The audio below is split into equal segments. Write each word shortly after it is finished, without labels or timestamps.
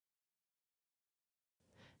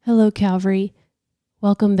Hello, Calvary.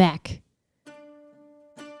 Welcome back.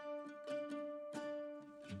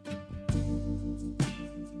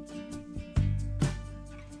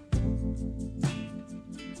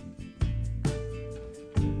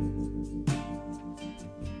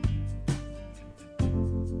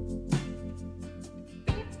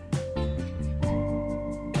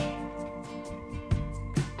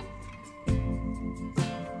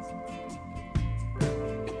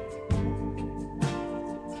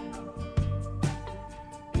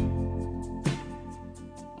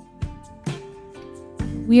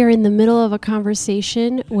 We are in the middle of a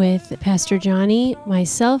conversation with Pastor Johnny,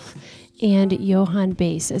 myself, and Johann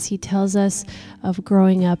Buis as he tells us of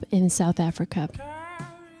growing up in South Africa.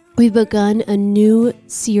 We've begun a new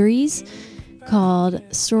series called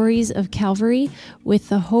Stories of Calvary with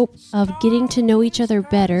the hope of getting to know each other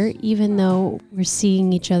better, even though we're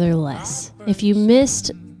seeing each other less. If you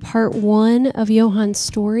missed part 1 of Johann's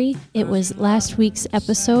story, it was last week's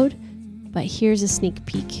episode. But here's a sneak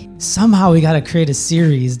peek. Somehow we got to create a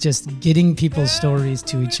series just getting people's stories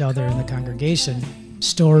to each other in the congregation.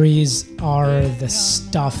 Stories are the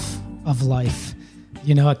stuff of life.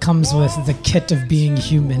 You know, it comes with the kit of being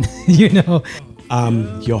human, you know.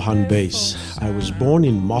 I'm Johann Buis. I was born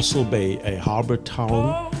in Mossel Bay, a harbor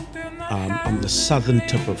town on the southern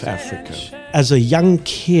tip of Africa. As a young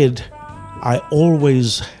kid, I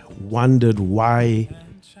always wondered why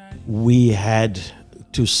we had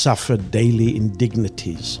to suffer daily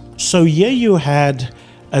indignities. So here you had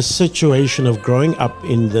a situation of growing up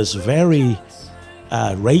in this very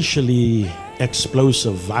racially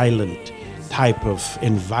explosive, violent type of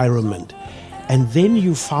environment. And then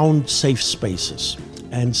you found safe spaces.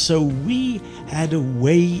 And so we had a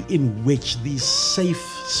way in which these safe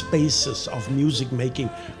spaces of music making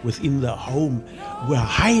within the home were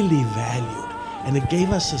highly valued. And it gave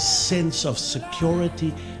us a sense of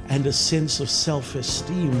security and a sense of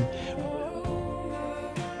self-esteem.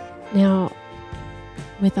 Now,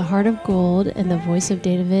 with a heart of gold and the voice of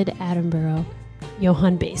David Attenborough,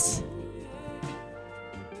 Johann Buis.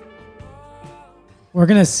 We're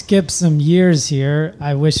going to skip some years here.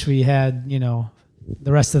 I wish we had,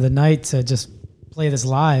 the rest of the night to just play this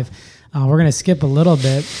live. We're going to skip a little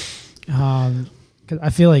bit because I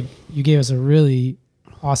feel like you gave us a really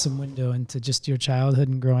awesome window into just your childhood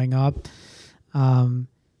and growing up.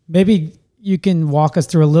 Maybe you can walk us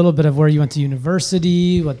through a little bit of where you went to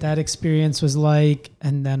university, what that experience was like,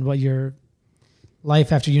 and then what your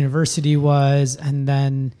life after university was, and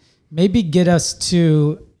then maybe get us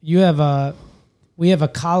to, we have a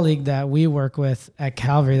colleague that we work with at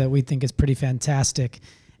Calvary that we think is pretty fantastic,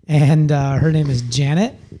 and her name is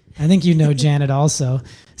Janet. I think you know Janet also.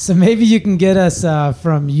 So maybe you can get us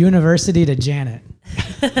from university to Janet.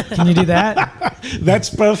 Can you do that? That's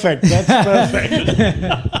perfect.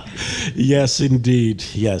 Yes,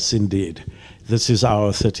 indeed. This is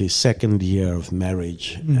our 32nd year of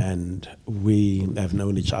marriage, and we have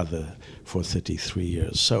known each other for 33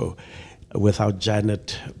 years. So without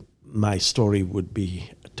Janet, my story would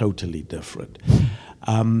be totally different.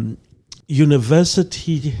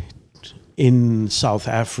 University in South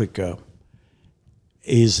Africa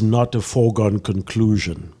is not a foregone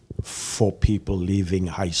conclusion for people leaving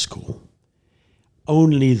high school.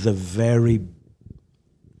 Only the very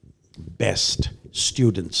best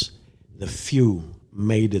students, the few,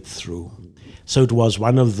 made it through. So it was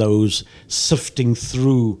one of those sifting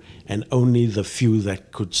through, and only the few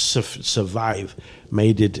that could survive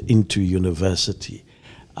made it into university.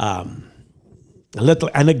 A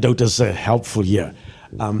little anecdote is helpful here.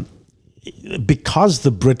 Because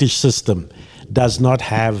the British system does not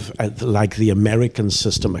have, like the American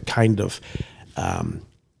system, a kind of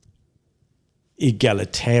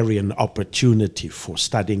egalitarian opportunity for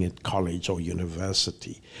studying at college or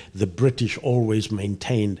university. The British always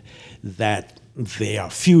maintained that there are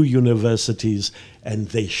few universities and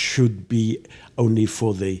they should be only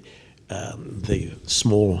for the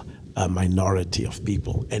small minority of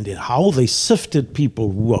people. And how they sifted people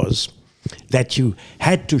was that you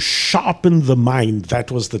had to sharpen the mind.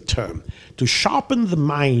 That was the term. To sharpen the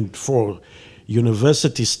mind for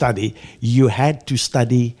university study, you had to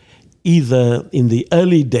study either in the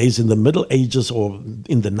early days, in the Middle Ages, or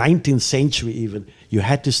in the 19th century even, you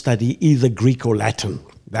had to study either Greek or Latin.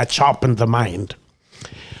 That sharpened the mind.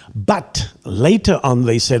 But later on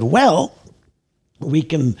they said, well, we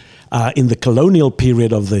can, in the colonial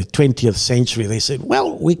period of the 20th century, they said,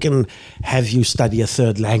 well, we can have you study a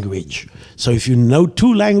third language. So if you know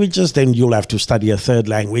 2 languages, then you'll have to study a third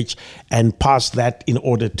language and pass that in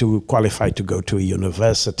order to qualify to go to a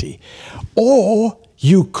university. Or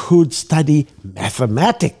you could study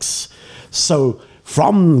mathematics. So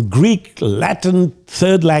from Greek, Latin,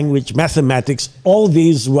 third language, mathematics, all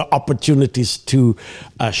these were opportunities to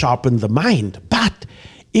sharpen the mind. But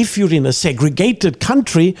if you're in a segregated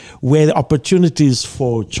country where the opportunities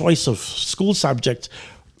for choice of school subjects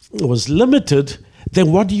was limited,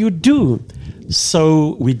 then what do?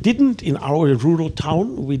 So we didn't, in our rural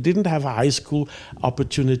town, we didn't have a high school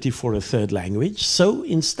opportunity for a third language. So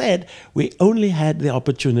instead, we only had the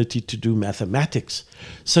opportunity to do mathematics.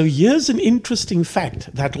 So here's an interesting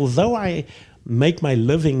fact that although I make my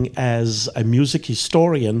living as a music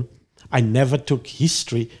historian, I never took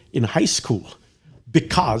history in high school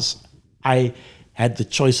because I had the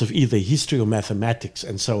choice of either history or mathematics.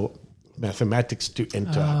 And so mathematics to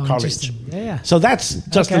enter college. Yeah. So that's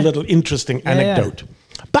just a little interesting anecdote.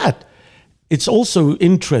 But it's also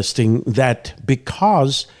interesting that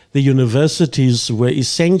because the universities were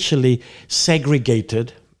essentially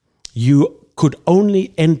segregated, you could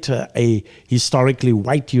only enter a historically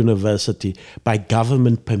white university by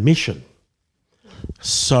government permission.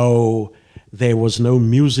 So there was no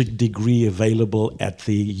music degree available at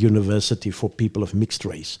the university for people of mixed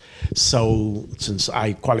race. So since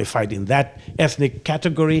I qualified in that ethnic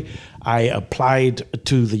category, I applied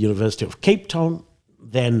to the University of Cape Town,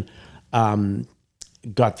 then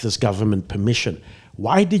got this government permission.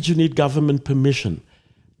 Why did you need government permission?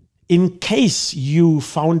 In case you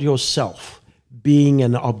found yourself being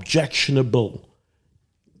an objectionable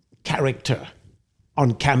character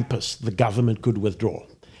on campus, the government could withdraw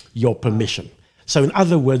your permission. So in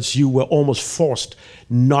other words, you were almost forced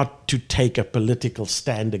not to take a political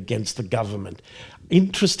stand against the government.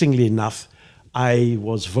 Interestingly enough, I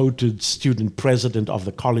was voted student president of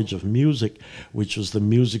the College of Music, which was the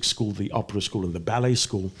music school, the opera school, and the ballet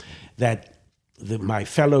school, that my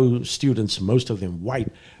fellow students, most of them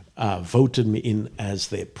white, voted me in as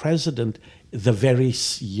their president the very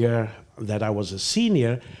year that I was a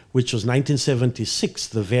senior, which was 1976,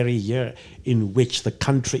 the very year in which the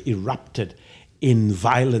country erupted in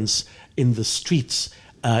violence in the streets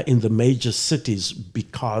in the major cities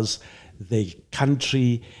because the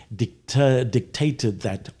country dictated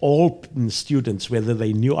that all students, whether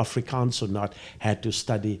they knew Afrikaans or not, had to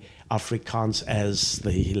study Afrikaans as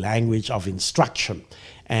the language of instruction.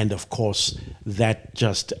 And of course, that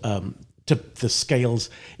just tipped the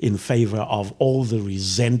scales in favor of all the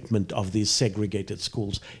resentment of these segregated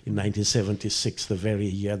schools in 1976, the very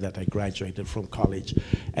year that I graduated from college.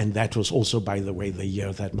 And that was also, by the way, the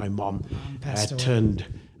year that my mom had turned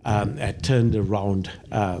around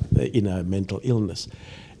in a mental illness.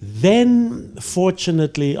 Then,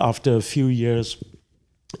 fortunately, after a few years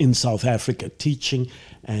in South Africa teaching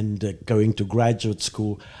and going to graduate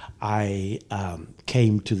school, I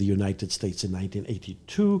came to the United States in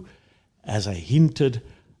 1982. As I hinted,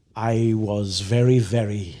 I was very,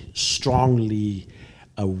 very strongly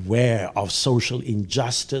aware of social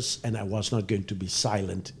injustice, and I was not going to be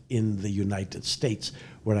silent in the United States,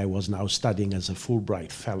 where I was now studying as a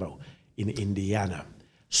Fulbright Fellow in Indiana.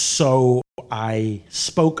 So I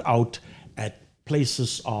spoke out at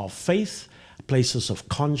places of faith, places of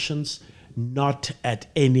conscience, not at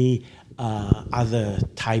any other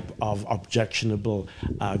type of objectionable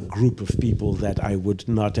group of people that I would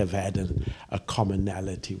not have had a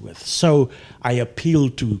commonality with. So I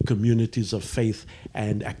appeal to communities of faith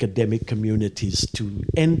and academic communities to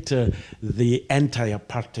enter the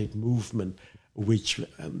anti-apartheid movement, which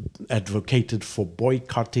advocated for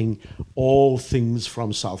boycotting all things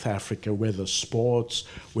from South Africa, whether sports,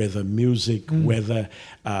 whether music, whether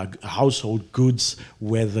household goods,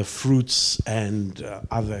 whether fruits and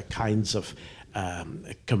other kinds of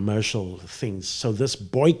commercial things. So this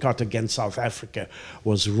boycott against South Africa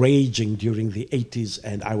was raging during the 80s,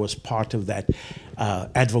 and I was part of that,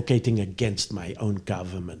 advocating against my own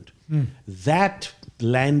government. That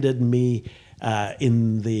landed me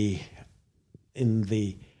in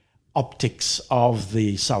the optics of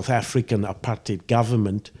the South African apartheid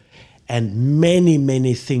government, and many,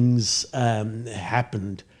 many things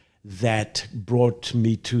happened that brought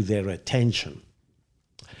me to their attention.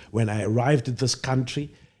 When I arrived at this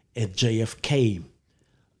country at JFK,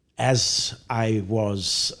 as I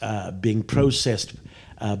was being processed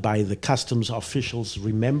by the customs officials,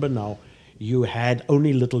 remember now, you had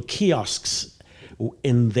only little kiosks,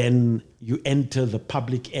 and then you enter the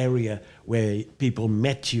public area where people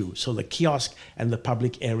met you. So the kiosk and the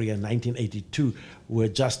public area in 1982 were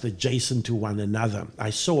just adjacent to one another.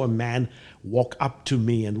 I saw a man walk up to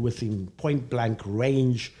me and within point blank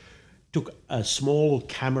range took a small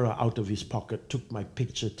camera out of his pocket, took my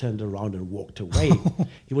picture, turned around and walked away.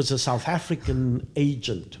 He was a South African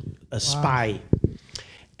agent, a spy.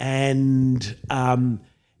 And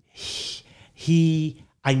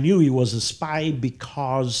I knew he was a spy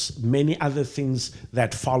because many other things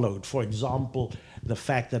that followed. For example, the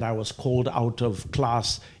fact that I was called out of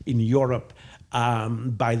class in Europe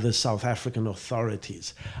by the South African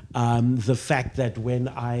authorities. The fact that when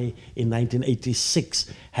I, in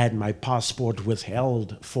 1986, had my passport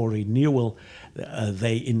withheld for renewal,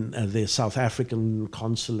 they in the South African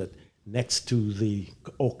consulate next to the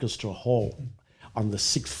orchestra hall on the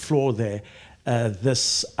 6th floor there,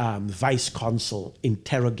 this vice consul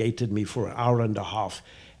interrogated me for an hour and a half,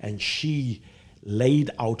 and she laid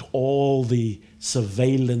out all the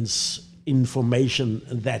surveillance information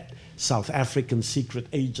that South African secret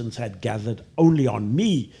agents had gathered only on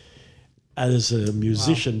me as a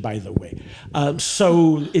musician, by the way.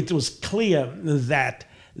 So it was clear that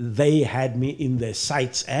they had me in their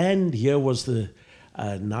sights, and here was the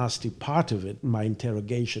nasty part of it, my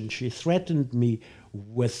interrogation. She threatened me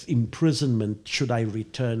with imprisonment should I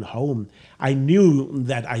return home. I knew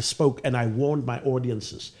that I spoke, and I warned my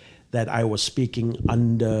audiences that I was speaking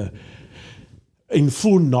in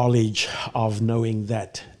full knowledge of knowing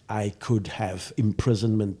that I could have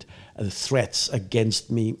imprisonment threats against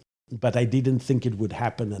me, but I didn't think it would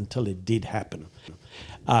happen until it did happen.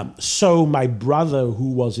 So my brother,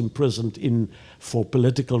 who was imprisoned for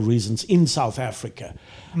political reasons in South Africa,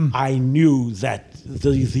 I knew that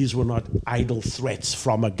these were not idle threats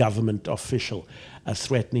from a government official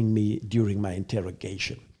threatening me during my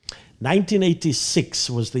interrogation. 1986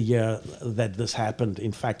 was the year that this happened.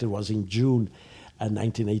 In fact, it was in June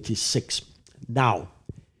 1986. Now,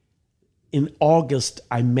 in August,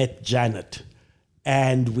 I met Janet,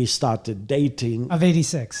 and we started dating. Of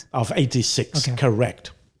 86. Of 86, okay.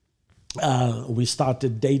 Correct. We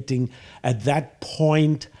started dating. At that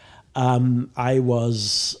point, I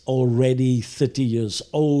was already 30 years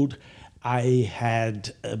old. I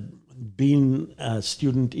had been a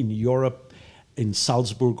student in Europe, in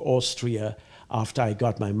Salzburg, Austria, after I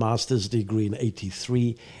got my master's degree in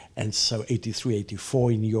 83. And so 83,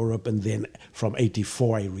 84 in Europe, and then from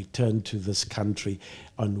 84 I returned to this country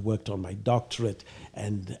and worked on my doctorate.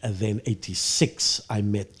 And then 86 I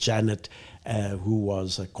met Janet, who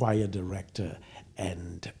was a choir director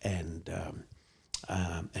and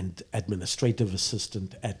administrative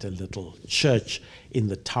assistant at a little church in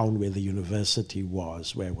the town where the university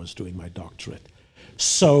was, where I was doing my doctorate.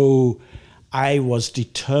 So I was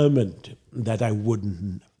determined that I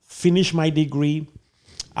wouldn't finish my degree.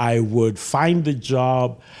 I would find a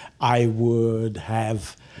job, I would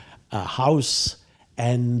have a house,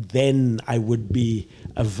 and then I would be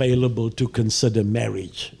available to consider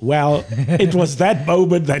marriage. Well, it was that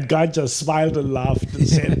moment that God just smiled and laughed and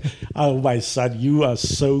said, "Oh, my son, you are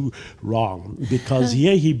so wrong." Because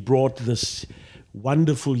here he brought this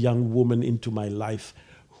wonderful young woman into my life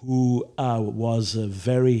who was a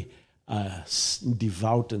very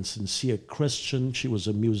devout and sincere Christian. She was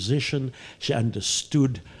a musician. She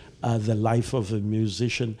understood the life of a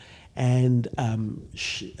musician. And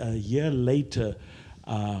a year later,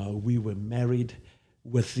 we were married,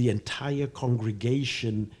 with the entire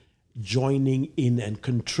congregation joining in and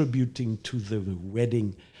contributing to the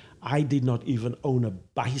wedding. I did not even own a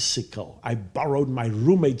bicycle. I borrowed my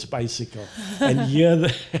roommate's bicycle. And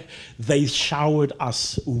here they showered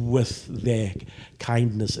us with their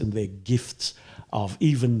kindness and their gifts of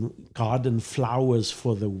even garden flowers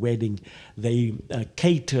for the wedding. They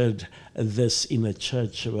catered this in a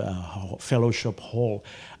church fellowship hall.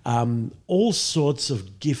 All sorts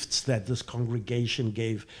of gifts that this congregation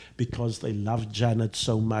gave because they loved Janet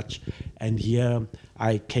so much. And here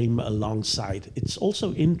I came alongside. It's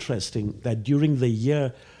also interesting that during the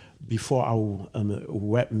year before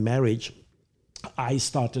our marriage, I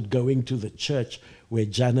started going to the church where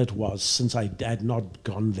Janet was. Since I had not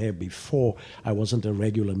gone there before, I wasn't a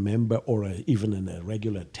regular member or even a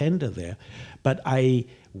regular attender there. But I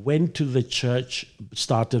went to the church,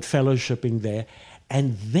 started fellowshipping there,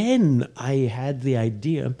 and then I had the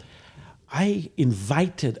idea. I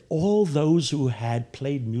invited all those who had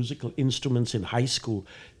played musical instruments in high school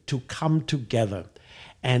to come together.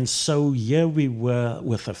 And so here we were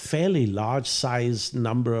with a fairly large size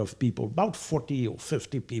number of people, about 40 or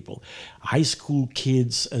 50 people, high school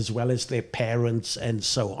kids as well as their parents and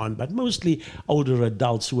so on, but mostly older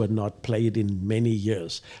adults who had not played in many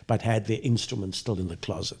years, but had their instruments still in the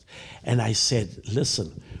closet. And I said,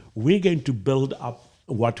 listen, we're going to build up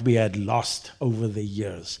what we had lost over the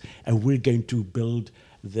years, and we're going to build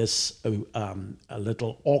this a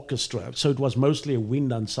little orchestra. So it was mostly a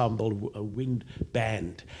wind ensemble, a wind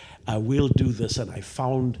band. We'll do this. And I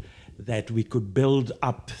found that we could build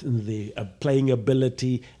up the playing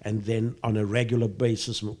ability, and then on a regular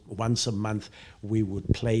basis, once a month, we would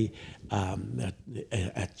play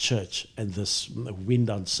at church and this wind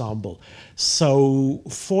ensemble. So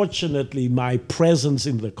fortunately, my presence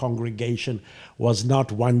in the congregation was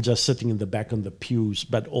not one just sitting in the back on the pews,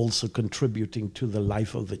 but also contributing to the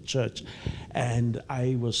life of the church. And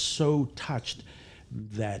I was so touched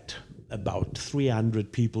that about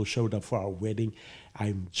 300 people showed up for our wedding.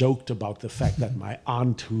 I joked about the fact that my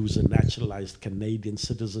aunt, who's a naturalized Canadian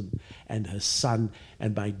citizen, and her son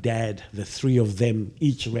and my dad, the three of them,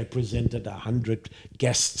 each represented 100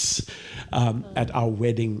 guests at our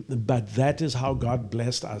wedding. But that is how God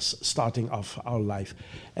blessed us starting off our life.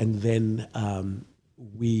 And then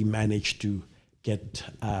we managed to get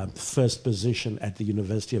first position at the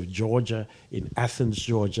University of Georgia in Athens,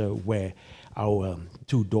 Georgia, where our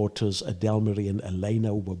two daughters, Adelmarie and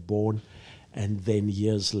Elena, were born. And then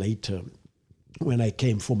years later, when I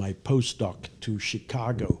came for my postdoc to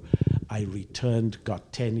Chicago, I returned,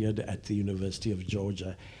 got tenured at the University of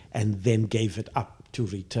Georgia, and then gave it up to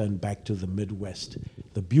return back to the Midwest.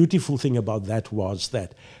 The beautiful thing about that was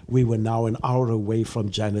that we were now an hour away from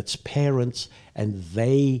Janet's parents, and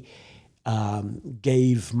they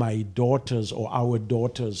gave my daughters, or our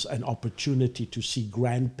daughters, an opportunity to see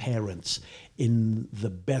grandparents in the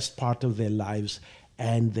best part of their lives.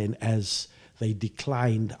 And then as they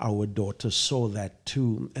declined, our daughters saw that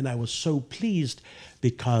too. And I was so pleased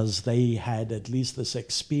because they had at least this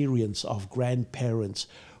experience of grandparents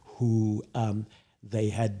who they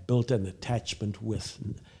had built an attachment with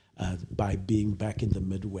by being back in the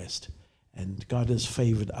Midwest. And God has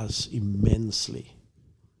favored us immensely.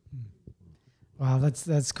 Wow,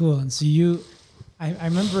 that's cool. And so I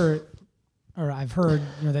remember, or I've heard,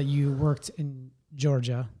 that you worked in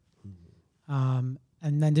Georgia. And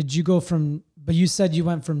then did you go but you said you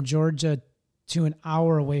went from Georgia to an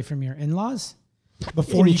hour away from your in-laws?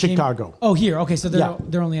 Before in you Chicago. Oh, here. Okay, so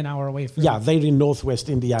they're only an hour away from Yeah, they're in Northwest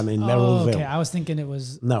Indiana, in Merrillville. Okay, I was thinking it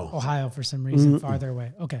was No. Ohio for some reason, farther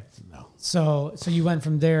away. Okay. No. So you went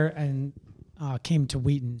from there and came to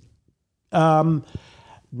Wheaton.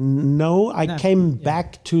 No, I came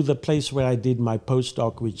back to the place where I did my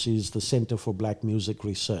postdoc, which is the Center for Black Music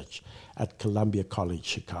Research at Columbia College,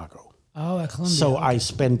 Chicago. Oh, at Columbia. So I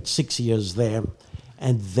spent 6 years there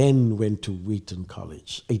and then went to Wheaton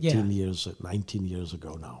College 19 years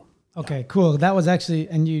ago now. Okay, cool. That was actually,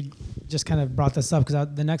 and you just kind of brought this up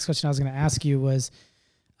because the next question I was going to ask you was,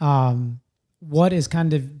 what has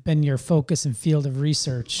kind of been your focus and field of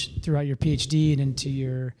research throughout your PhD and into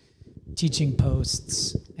your teaching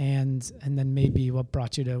posts, and then maybe what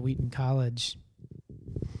brought you to Wheaton College?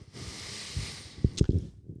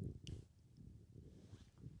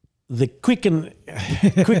 The quick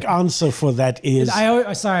answer for that is...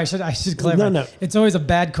 I should clarify. No. It's always a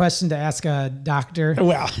bad question to ask a doctor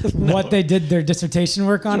what they did their dissertation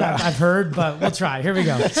work on. Yeah. I've heard, but we'll try. Here we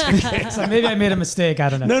go. So maybe I made a mistake. I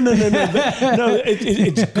don't know. No.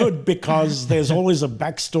 It's good because there's always a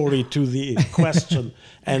backstory to the question,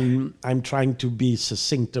 and I'm trying to be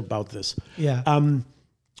succinct about this. Yeah.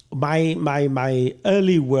 My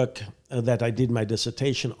early work that I did my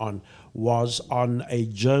dissertation on was on a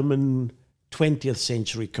German 20th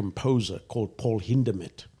century composer called Paul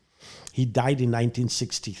Hindemith. He died in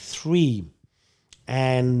 1963,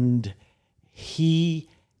 and he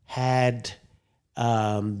had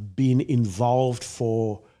been involved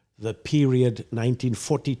for the period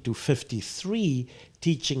 1940 to 53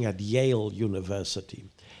 teaching at Yale University.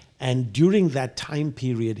 And during that time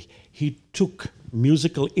period, he took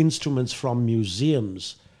musical instruments from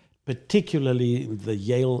museums, particularly the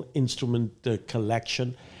Yale instrument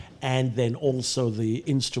collection, and then also the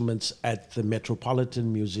instruments at the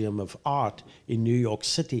Metropolitan Museum of Art in New York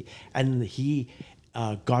City. And he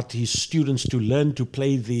got his students to learn to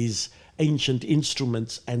play these ancient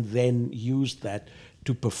instruments and then used that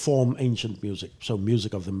to perform ancient music, so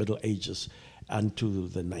music of the Middle Ages unto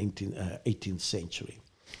the 18th century.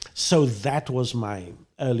 So that was my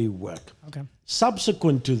early work. Okay.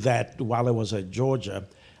 Subsequent to that, while I was at Georgia,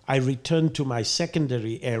 I returned to my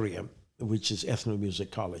secondary area, which is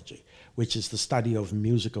ethnomusicology, which is the study of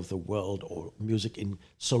music of the world or music in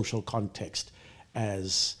social context,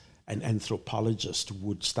 as an anthropologist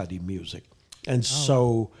would study music. And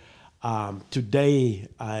so today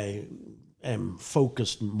I am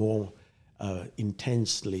focused more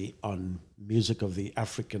intensely on music of the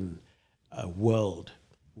African world,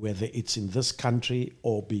 whether it's in this country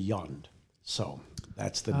or beyond. So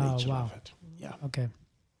that's the nature of it. Yeah. Okay.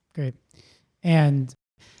 Great. And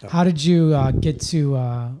how did you get to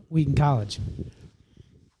Wheaton College?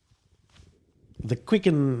 The quick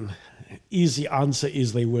and easy answer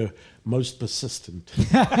is they were most persistent.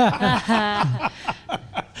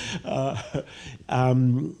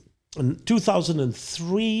 In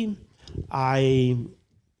 2003,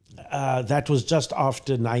 that was just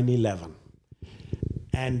after 9/11.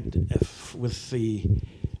 And with the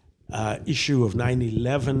issue of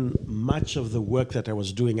 9/11, much of the work that I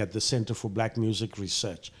was doing at the Center for Black Music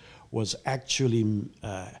Research was actually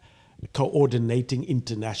coordinating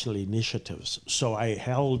international initiatives. So I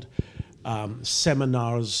held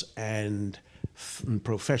seminars and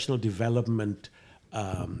professional development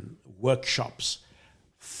workshops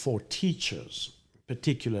for teachers,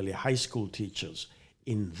 particularly high school teachers,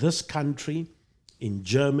 in this country, in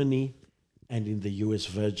Germany, and in the US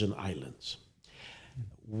Virgin Islands.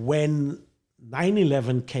 When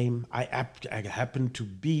 9/11 came, I happened to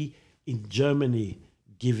be in Germany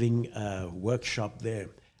giving a workshop there,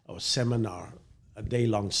 or seminar, a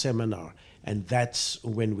day-long seminar, and that's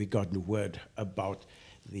when we got the word about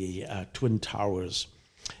the Twin Towers.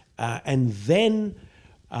 And then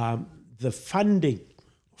the funding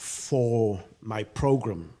for my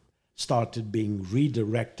program started being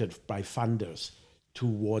redirected by funders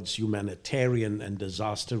towards humanitarian and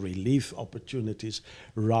disaster relief opportunities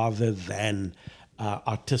rather than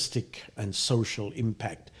artistic and social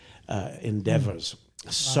impact endeavors.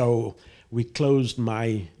 Wow. So we closed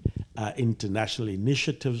my international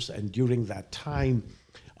initiatives, and during that time,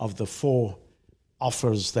 of the 4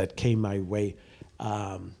 offers that came my way,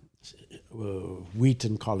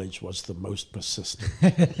 Wheaton College was the most persistent.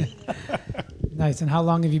 Nice. And how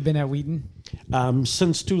long have you been at Wheaton?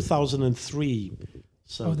 Since 2003.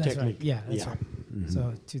 So that's right. Yeah, that's right. Mm-hmm.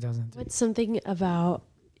 So 2003. What's something about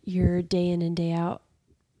your day in and day out,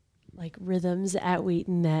 like rhythms at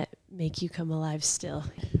Wheaton, that make you come alive still?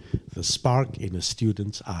 The spark in a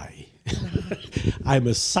student's eye. I'm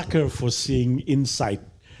a sucker for seeing insight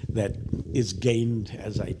that is gained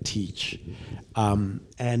as I teach.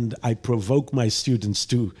 And I provoke my students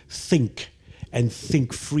to think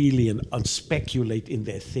freely and speculate in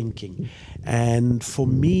their thinking. And for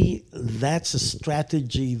me, that's a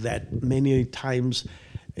strategy that many times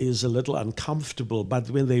is a little uncomfortable, but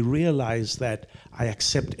when they realize that I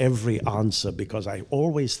accept every answer, because I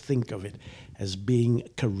always think of it as being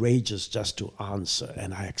courageous just to answer,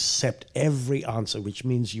 and I accept every answer, which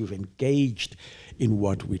means you've engaged in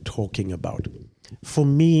what we're talking about. For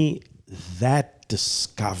me, that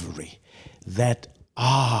discovery, that's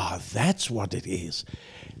what it is.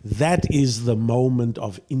 That is the moment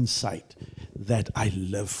of insight that I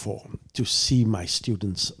live for, to see my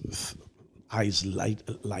students' eyes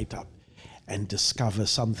light up and discover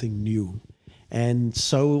something new. And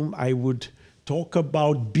so I would talk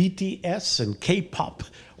about BTS and K-pop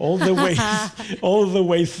all the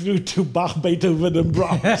way through to Bach, Beethoven, and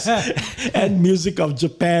Brahms, and music of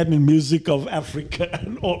Japan and music of Africa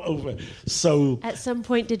and all over. So at some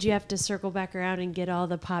point, did you have to circle back around and get all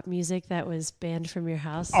the pop music that was banned from your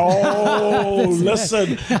house? Oh,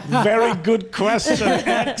 listen, very good question.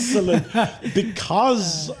 Excellent.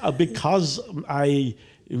 Because I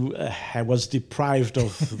was deprived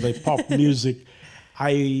of the pop music,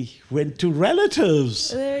 I went to relatives.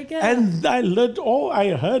 There you go. And I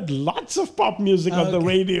heard lots of pop music on the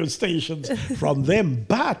radio stations from them.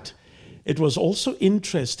 But it was also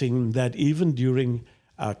interesting that even during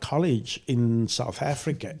college in South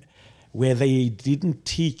Africa, where they didn't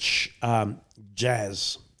teach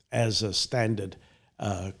jazz as a standard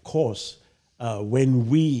course, when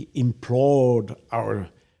we implored our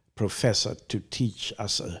professor to teach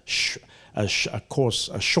us a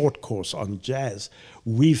short course on jazz,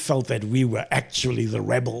 we felt that we were actually the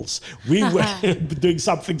rebels. We were doing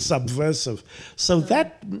something subversive. So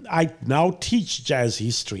that I now teach jazz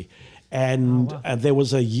history, and there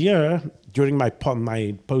was a year during my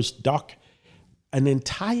postdoc, an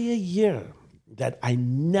entire year that I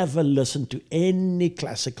never listened to any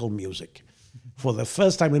classical music. For the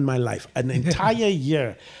first time in my life, an entire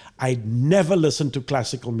year, I'd never listened to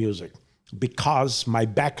classical music because my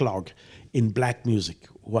backlog in black music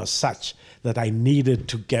was such that I needed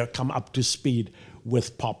to come up to speed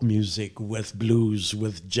with pop music, with blues,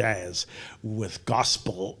 with jazz, with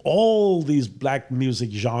gospel, all these black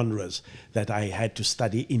music genres that I had to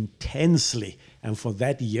study intensely. And for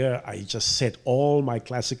that year, I just set all my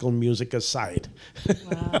classical music aside.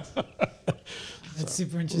 Wow. That's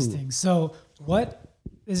super interesting. So what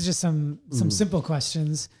is just some simple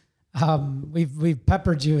questions. We've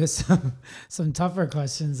peppered you with some tougher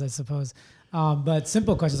questions, I suppose. But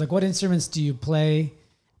simple questions like, what instruments do you play,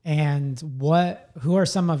 and who are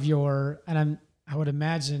some of your, and I would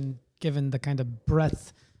imagine, given the kind of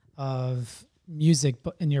breadth of music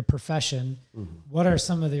in your profession, what are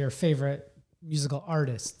some of your favorite musical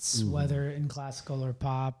artists, whether in classical or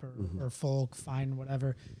pop or folk, fine,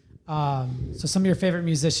 whatever? So some of your favorite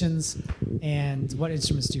musicians, and what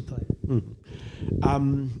instruments do you play?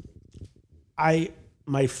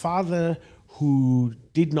 My father, who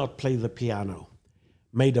did not play the piano,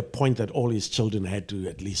 made a point that all his children had to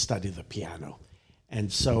at least study the piano.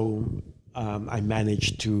 And so I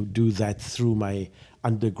managed to do that through my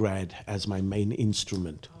undergrad as my main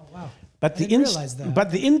instrument. Oh, wow. But I didn't realize that.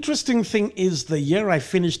 But the interesting thing is, the year I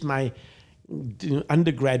finished my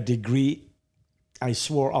undergrad degree, I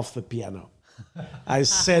swore off the piano. I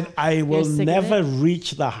said, I will never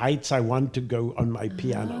reach the heights I want to go on my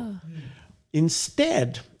piano.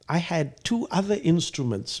 Instead, I had two other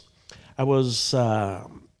instruments. I was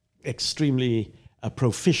extremely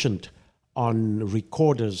proficient on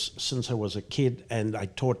recorders since I was a kid, and I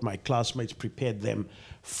taught my classmates, prepared them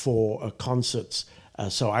for concerts.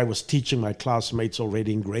 So I was teaching my classmates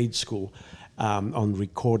already in grade school on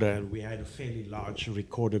recorder, and we had a fairly large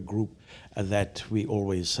recorder group that we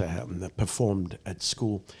always performed at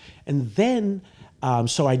school. And then,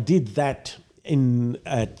 so I did that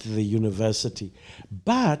at the university.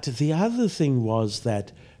 But the other thing was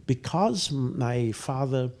that because my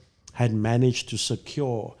father had managed to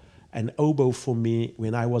secure an oboe for me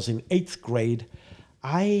when I was in 8th grade,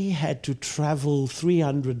 I had to travel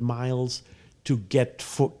 300 miles to get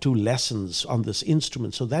to lessons on this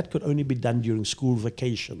instrument. So that could only be done during school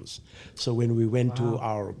vacations. So when we went to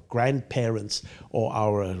our grandparents or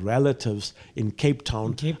our relatives in Cape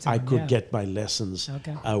Town, I could get my lessons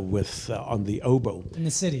on the oboe. In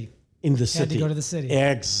the city. In the You city. had to go to the city.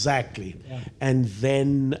 Exactly. Yeah. And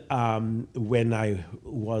then when I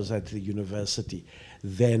was at the university,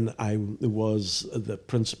 then I was the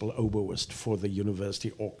principal oboist for the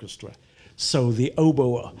university orchestra. So the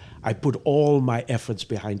oboe, I put all my efforts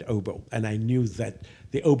behind oboe, and I knew that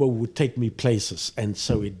the oboe would take me places, and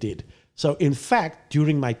so it did. So in fact,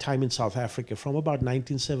 during my time in South Africa, from about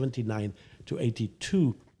 1979 to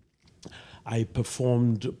 82, I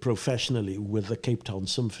performed professionally with the Cape Town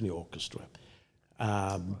Symphony Orchestra,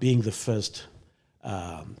 being the first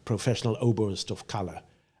professional oboist of color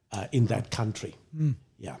in that country.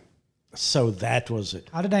 Yeah. So that was it.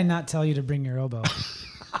 How did I not tell you to bring your oboe?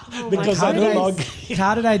 Because I no longer.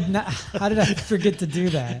 How did I forget to do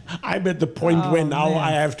that? I'm at the point where now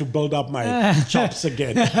I have to build up my chops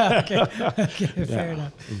again. Okay, fair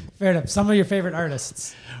enough. Fair enough. Some of your favorite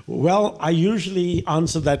artists? Well, I usually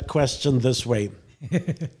answer that question this way.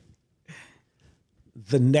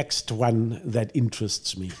 The next one that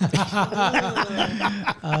interests me.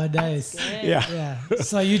 Oh, nice. Yeah.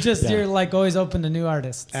 So you're like always open to new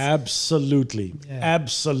artists. Absolutely. Yeah.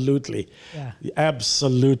 Absolutely. Yeah.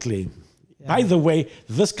 Absolutely. Yeah. By the way,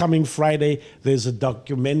 this coming Friday, there's a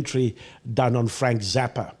documentary done on Frank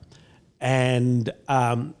Zappa. And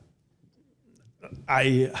I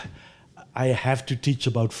have to teach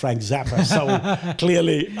about Frank Zappa. So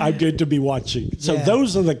clearly I'm going to be watching. So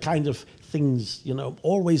those are the kind of things,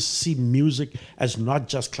 always see music as not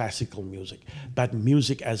just classical music, but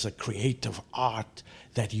music as a creative art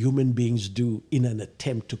that human beings do in an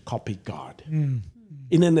attempt to copy God.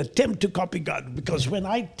 In an attempt to copy God. Because when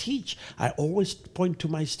I teach, I always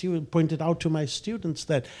pointed out to my students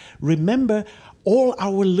that, remember, all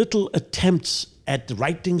our little attempts at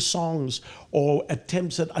writing songs or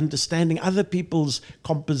attempts at understanding other people's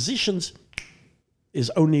compositions is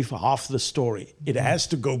only for half the story. It has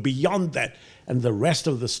to go beyond that. And the rest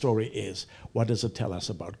of the story is, what does it tell us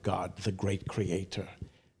about God, the great creator?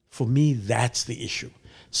 For me, that's the issue.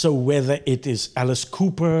 So whether it is Alice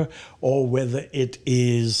Cooper or whether it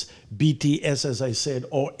is BTS, as I said,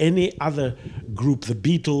 or any other group, the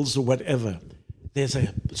Beatles or whatever, there's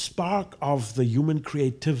a spark of the human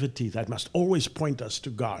creativity that must always point us to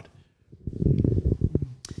God.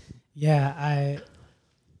 Yeah,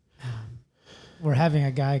 we're having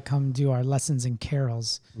a guy come do our lessons in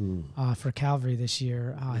carols for Calvary this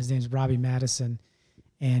year. His name's Robbie Madison.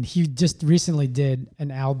 And he just recently did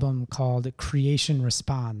an album called Creation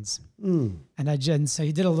Responds. And so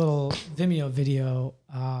he did a little Vimeo video.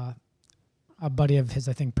 A buddy of his,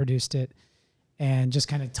 I think, produced it. And just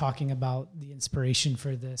kind of talking about the inspiration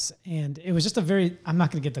for this. And it was just I'm not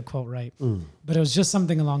going to get the quote right, but it was just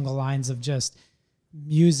something along the lines of just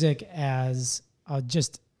music as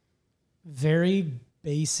just very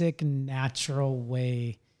basic, natural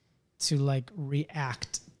way to like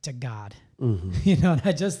react to God. And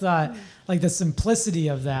I just thought like the simplicity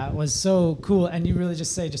of that was so cool. And you really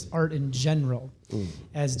just say just art in general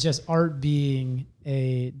as just art being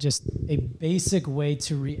just a basic way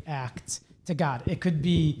to react to God. It could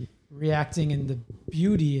be reacting in the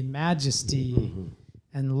beauty and majesty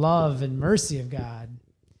and love and mercy of God.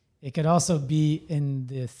 It could also be in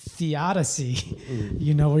the theodicy,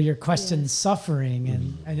 where you're questioning suffering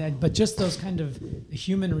and but just those kind of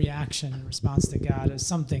human reaction in response to God is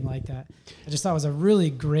something like that. I just thought it was a really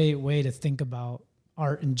great way to think about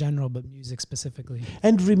art in general, but music specifically.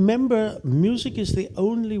 And remember, music is the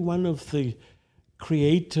only one of the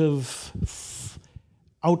creative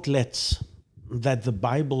outlets that the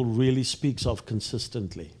Bible really speaks of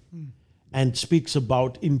consistently and speaks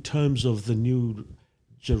about in terms of the New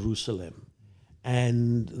Jerusalem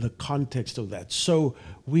and the context of that. So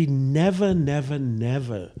we never, never,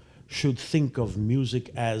 never should think of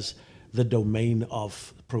music as the domain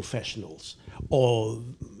of professionals or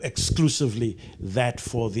exclusively that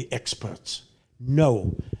for the experts.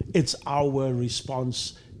 No, it's our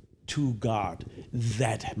response to God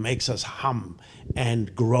that makes us hum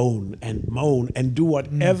and groan and moan and do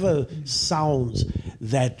whatever sounds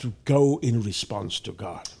that go in response to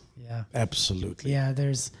God. Yeah, absolutely. Yeah,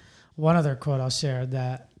 there's one other quote I'll share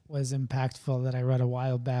that was impactful that I read a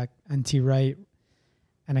while back. N.T. Wright,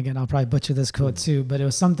 and again, I'll probably butcher this quote too, but it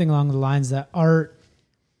was something along the lines that art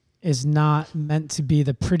is not meant to be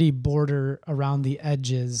the pretty border around the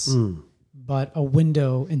edges, but a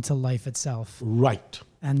window into life itself. Right.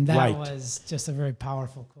 And that was just a very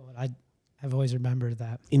powerful quote. I've always remembered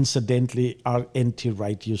that. Incidentally, our N.T.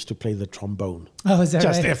 Wright used to play the trombone. Oh, is that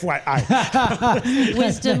just right? FYI.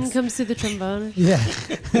 Wisdom comes through the trombone. Yeah.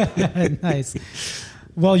 Nice.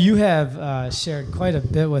 Well, you have shared quite a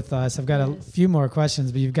bit with us. I've got a few more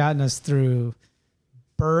questions, but you've gotten us through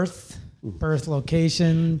birth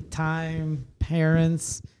location, time,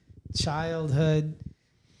 parents, childhood,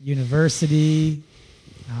 university,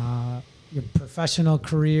 your professional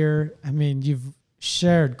career. I mean, you've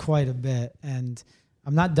shared quite a bit, and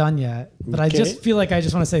I'm not done yet, but I just feel like I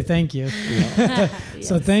just want to say thank you. Yes.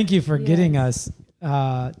 So thank you for getting us,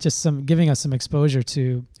 giving us some exposure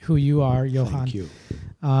to who you are, Johann. Thank you.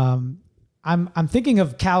 I'm thinking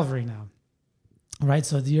of Calvary now, right?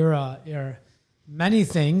 So you're many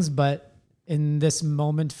things, but in this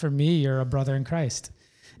moment for me, you're a brother in Christ.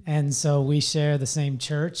 And so we share the same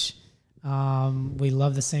church. We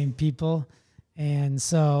love the same people. And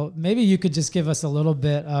so maybe you could just give us a little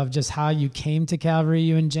bit of just how you came to Calvary,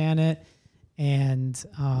 you and Janet, and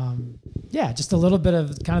just a little bit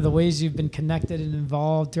of kind of the ways you've been connected and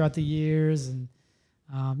involved throughout the years. And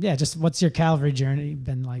just what's your Calvary journey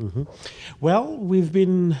been like? Well, we've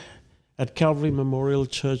been at Calvary Memorial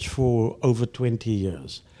Church for over 20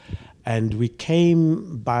 years. And we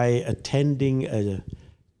came by attending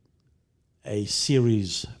a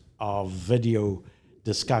series of video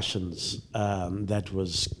discussions that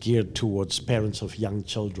was geared towards parents of young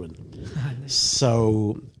children.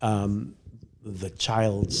 So the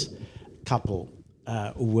child's couple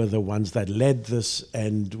were the ones that led this,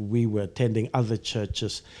 and we were attending other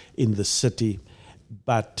churches in the city.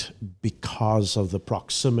 But because of the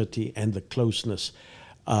proximity and the closeness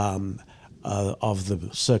of the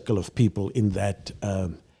circle of people in that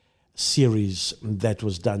series that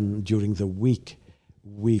was done during the week,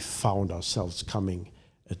 we found ourselves coming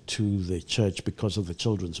to the church because of the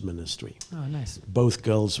children's ministry. Oh, nice. Both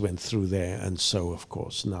girls went through there, and so, of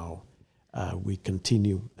course, now we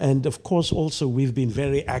continue. And, of course, also we've been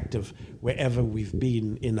very active wherever we've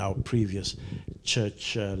been in our previous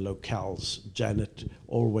church locales. Janet,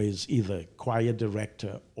 always either choir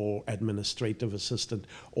director or administrative assistant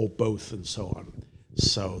or both, and so on.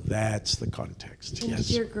 So that's the context. And yes.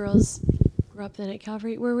 Your girls grew up then at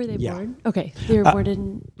Calvary. Where were they born? Okay, they were born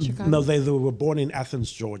in Chicago. No, they were born in Athens,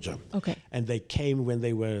 Georgia. Okay. And they came when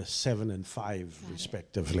they were 7 and 5,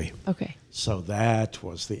 respectively. Okay. So that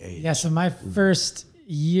was the age. Yeah. So my first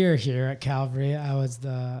year here at Calvary, I was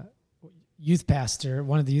the youth pastor,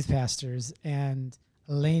 one of the youth pastors, and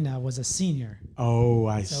Elena was a senior. Oh,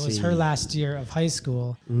 I see. So it was her last year of high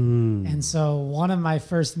school. And so one of my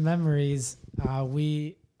first memories,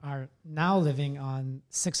 we are now living on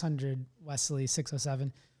 600 Wesley,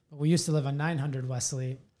 607. But we used to live on 900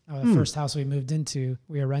 Wesley. The first house we moved into,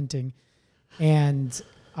 we were renting. And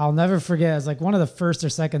I'll never forget, it was like one of the first or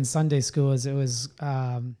second Sunday schools. It was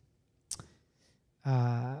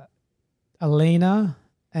Elena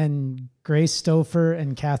and Grace Stouffer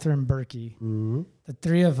and Catherine Berkey. The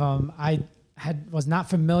three of them, I was not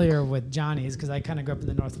familiar with Johnny's because I kind of grew up in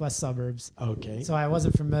the northwest suburbs. Okay. So I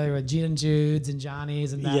wasn't familiar with Gene and Jude's and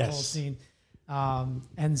Johnny's and that whole scene.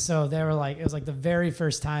 And so they were like, it was like the very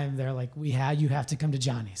first time they're like, you have to come to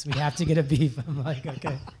Johnny's. We have to get a beef. I'm like,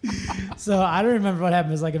 okay. So I don't remember what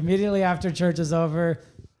happened. It was like immediately after church is over,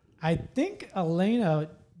 I think Elena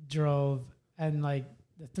drove and like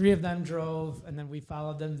the three of them drove, and then we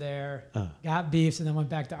followed them there, got beefs, and then went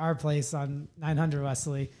back to our place on 900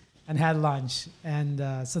 Wesley and had lunch.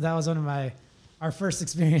 And so that was one of our first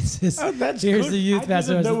experiences. Oh, that's Here's good. the youth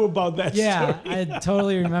pastor. I didn't know about that Yeah, story. I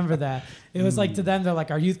totally remember that. It was like to them, they're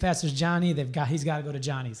like, our youth pastor's Johnny. He's got to go to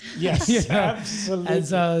Johnny's. Yes, You know? absolutely. And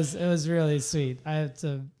so it was really sweet. I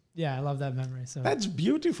love that memory. So That's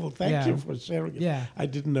beautiful. Thank you for sharing it. Yeah. I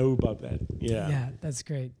didn't know about that. Yeah. yeah, that's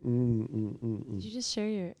great. Did you just share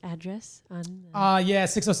your address on?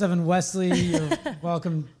 607 Wesley. You're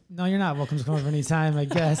welcome. No, you're not welcome to come over anytime, I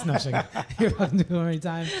guess. No, you're welcome to come over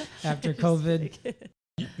anytime after COVID.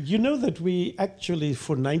 You know that we actually,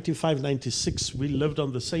 for 95, 96, we lived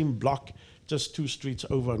on the same block, just 2 streets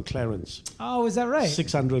over on Clarence. Oh, is that right?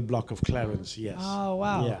 600 block of Clarence, yes. Oh,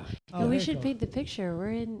 wow. Yeah. Oh, we very should cool. paint the picture.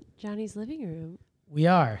 We're in Johnny's living room, We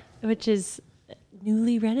are. which is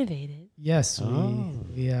newly renovated. Yes,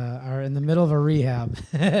 we are in the middle of a rehab.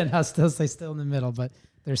 And I'll still say still in the middle, but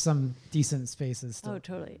there's some decent spaces still. Oh,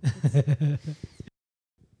 totally.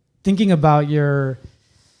 Thinking about your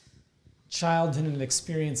childhood and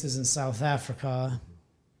experiences in South Africa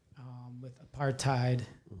with apartheid,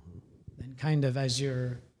 and kind of as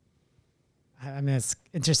it's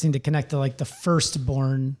interesting to connect to like the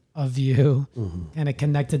firstborn of you, kind of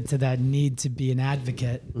connected to that need to be an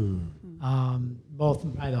advocate,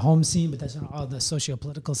 both by the home scene, but that's all the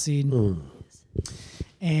socio-political scene.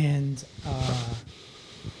 And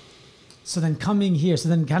so then coming here,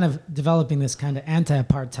 kind of developing this kind of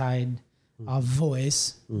anti-apartheid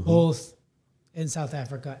voice, both in South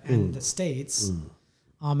Africa and the States.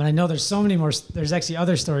 And I know there's so many more, there's actually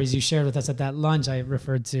other stories you shared with us at that lunch I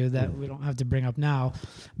referred to that we don't have to bring up now.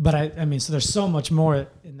 But I mean, so there's so much more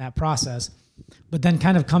in that process. But then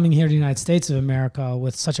kind of coming here to the United States of America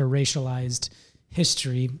with such a racialized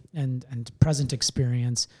history and present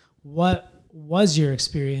experience, what was your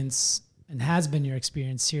experience and has been your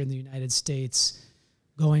experience here in the United States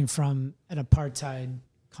going from an apartheid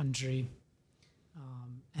country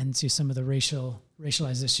and to some of the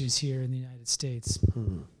racialized issues here in the United States?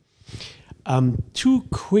 2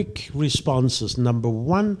 quick responses. Number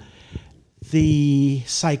 1, the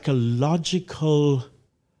psychological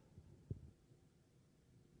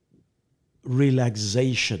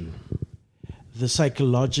relaxation, the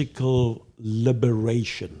psychological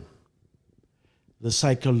liberation, the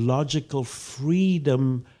psychological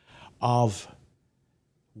freedom of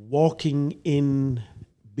walking in,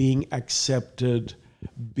 being accepted,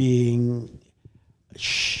 being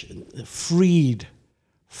freed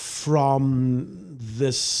from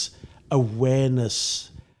this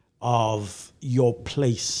awareness of your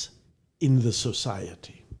place in the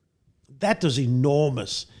society. That is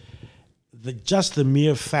enormous. Just the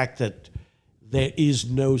mere fact that there is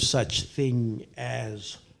no such thing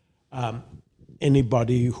as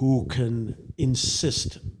anybody who can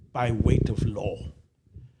insist by weight of law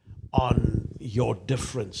on your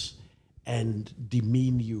difference and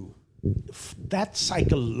demean you. That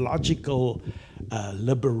psychological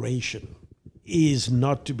liberation is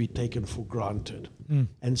not to be taken for granted.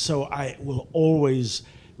 And so I will always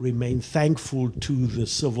remain thankful to the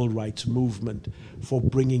civil rights movement for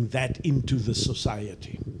bringing that into the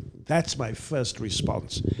society. That's my first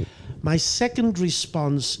response. My second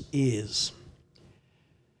response is,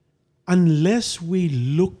 unless we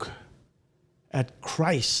look at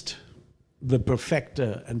Christ, the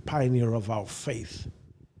perfecter and pioneer of our faith,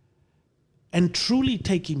 and truly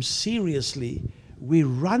take him seriously, we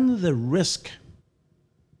run the risk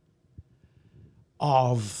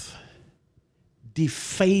of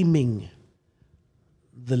defaming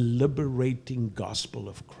the liberating gospel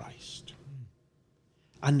of Christ.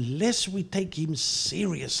 Unless we take him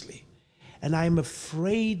seriously. And I'm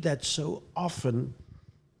afraid that so often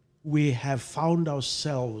we have found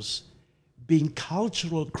ourselves being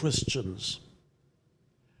cultural Christians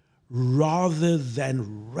rather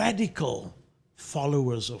than radical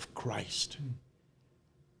followers of Christ.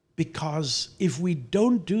 Because if we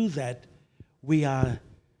don't do that, we are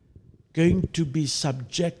going to be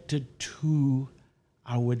subjected to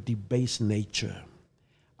our debased nature.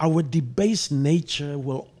 Our debased nature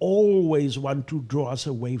will always want to draw us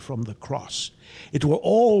away from the cross. It will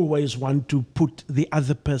always want to put the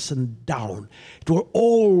other person down. It will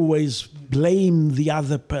always blame the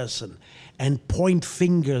other person and point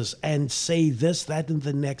fingers and say this, that, and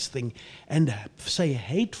the next thing, and say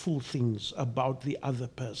hateful things about the other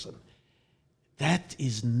person. That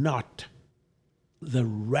is not the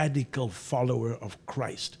radical follower of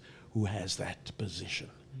Christ who has that position.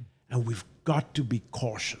 And we've got to be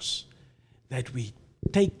cautious that we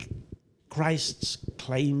take Christ's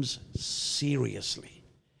claims seriously.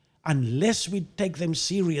 unless we take them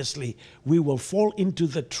seriously, we will fall into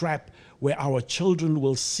the trap where our children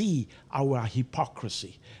will see our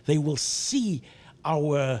hypocrisy. They will see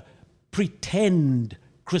our pretend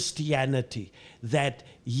Christianity, that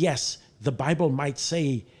yes, the Bible might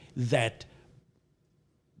say that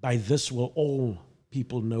by this will all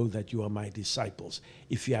people know that you are my disciples,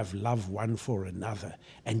 if you have love one for another,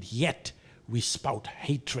 and yet we spout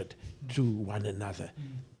hatred to one another.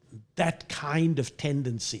 That kind of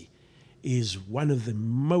tendency is one of the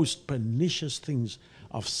most pernicious things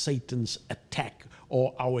of Satan's attack,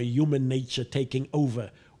 or our human nature taking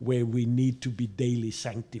over, where we need to be daily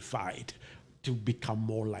sanctified to become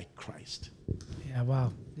more like Christ. Yeah,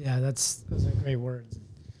 wow. Yeah, those are great words.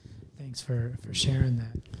 Thanks for sharing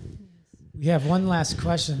that. We have one last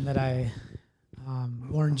question that I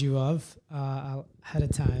warned you of ahead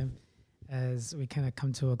of time as we kind of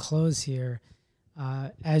come to a close here.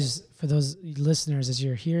 As for those listeners, as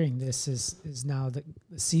you're hearing this, is now the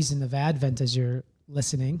season of Advent as you're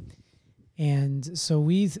listening. And so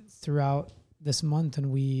we, throughout this month,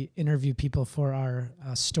 and we interview people for our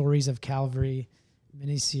Stories of Calvary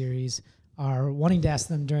mini-series, are wanting to ask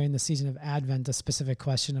them during the season of Advent a specific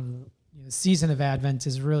question of, the season of Advent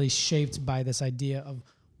is really shaped by this idea of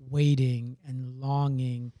waiting and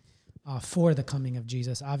longing for the coming of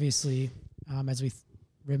Jesus. Obviously, as we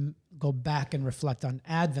go back and reflect on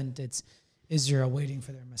Advent, it's Israel waiting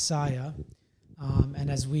for their Messiah. And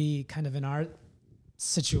as we kind of in our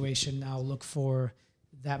situation now look for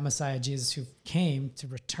that Messiah Jesus who came to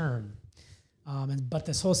return. But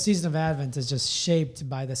this whole season of Advent is just shaped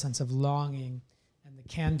by the sense of longing, and the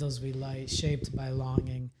candles we light shaped by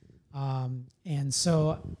longing. And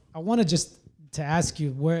so I wanted just to ask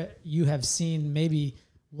you where you have seen maybe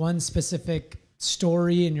one specific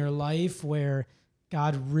story in your life where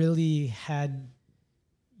God really had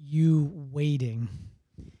you waiting,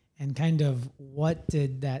 and kind of what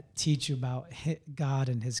did that teach you about God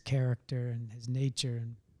and his character and his nature.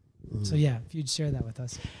 And so, yeah, if you'd share that with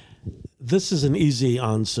us. This is an easy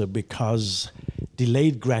answer, because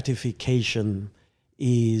delayed gratification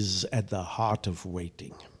is at the heart of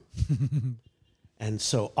waiting. And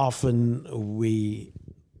so often we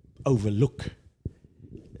overlook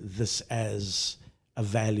this as a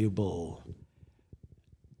valuable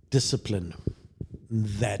discipline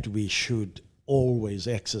that we should always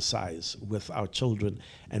exercise with our children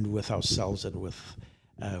and with ourselves and with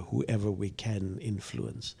whoever we can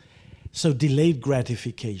influence. So delayed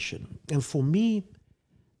gratification. And for me,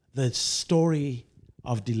 the story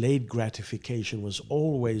of delayed gratification was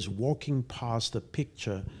always walking past a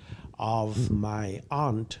picture of my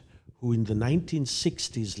aunt, who in the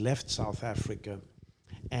 1960s left South Africa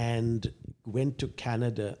and went to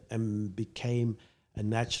Canada and became a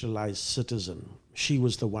naturalized citizen. She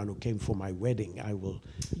was the one who came for my wedding, I will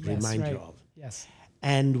remind you of. Yes.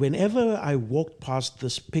 And whenever I walked past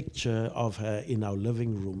this picture of her in our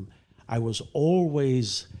living room, I was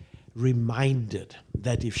always reminded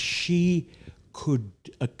that if she could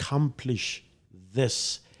accomplish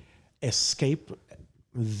this escape,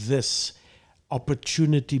 this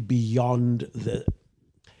opportunity beyond the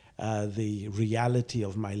reality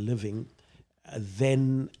of my living,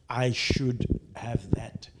 then I should have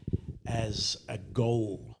that as a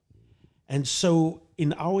goal. And so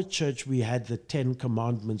in our church, we had the 10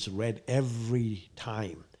 Commandments read every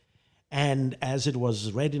time. And as it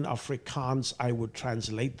was read in Afrikaans, I would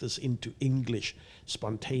translate this into English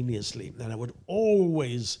spontaneously. And I would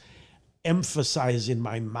always emphasize in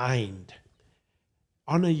my mind,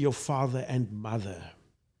 honor your father and mother,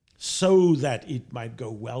 so that it might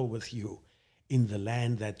go well with you in the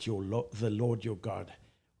land that the Lord your God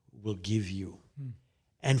will give you.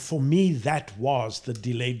 And for me, that was the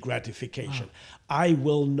delayed gratification. Wow. I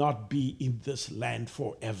will not be in this land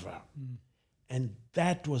forever. And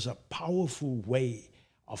that was a powerful way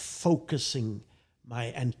of focusing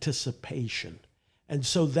my anticipation. And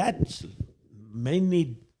so that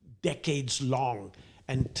many decades long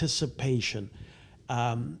anticipation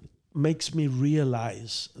makes me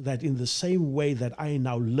realize that in the same way that I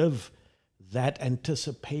now live that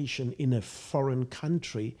anticipation in a foreign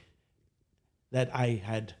country that I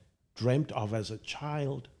had dreamt of as a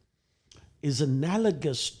child is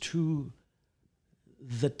analogous to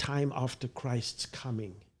the time after Christ's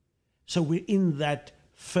coming. So we're in that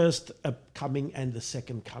first coming and the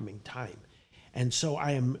second coming time. And so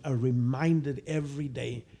I am reminded every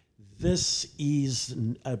day, this is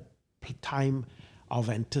a time of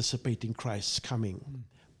anticipating Christ's coming.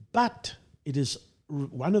 But it is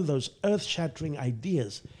one of those earth-shattering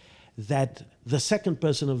ideas that the second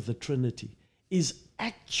person of the Trinity is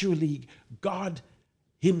actually God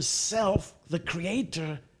himself, the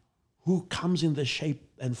creator, who comes in the shape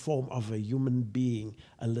and form of a human being,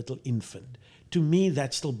 a little infant. To me,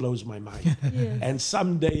 that still blows my mind. Yes. And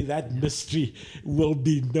someday that mystery will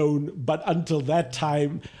be known. But until that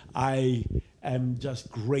time, I am just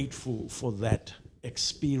grateful for that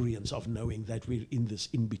experience of knowing that we're in this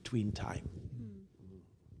in-between time.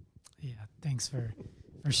 Yeah, thanks for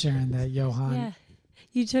sharing that, Johann. Yeah.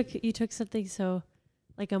 You took something so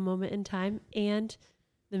like a moment in time and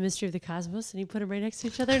the mystery of the cosmos, and you put them right next to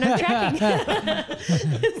each other, and I'm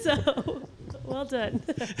tracking. So, well done.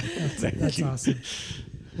 That's awesome.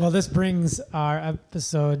 Well, this brings our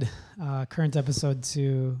current episode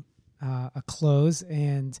to a close.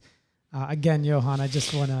 And again, Johann, I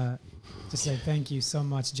just want to say thank you so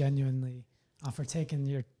much, genuinely, for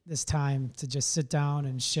taking this time to just sit down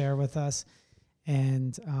and share with us,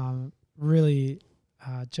 and really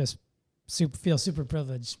just feel super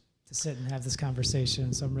privileged to sit and have this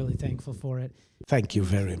conversation. So I'm really thankful for it. Thank you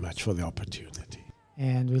very much for the opportunity.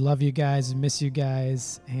 And we love you guys, miss you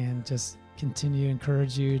guys, and just continue to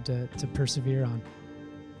encourage you to persevere on.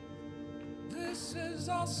 This is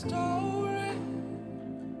our story.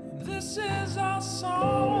 This is our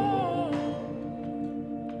song.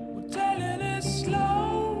 We're telling it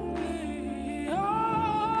slowly,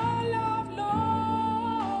 all love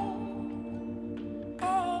long,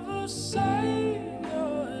 of a Savior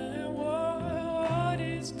and what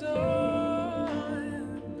He's done.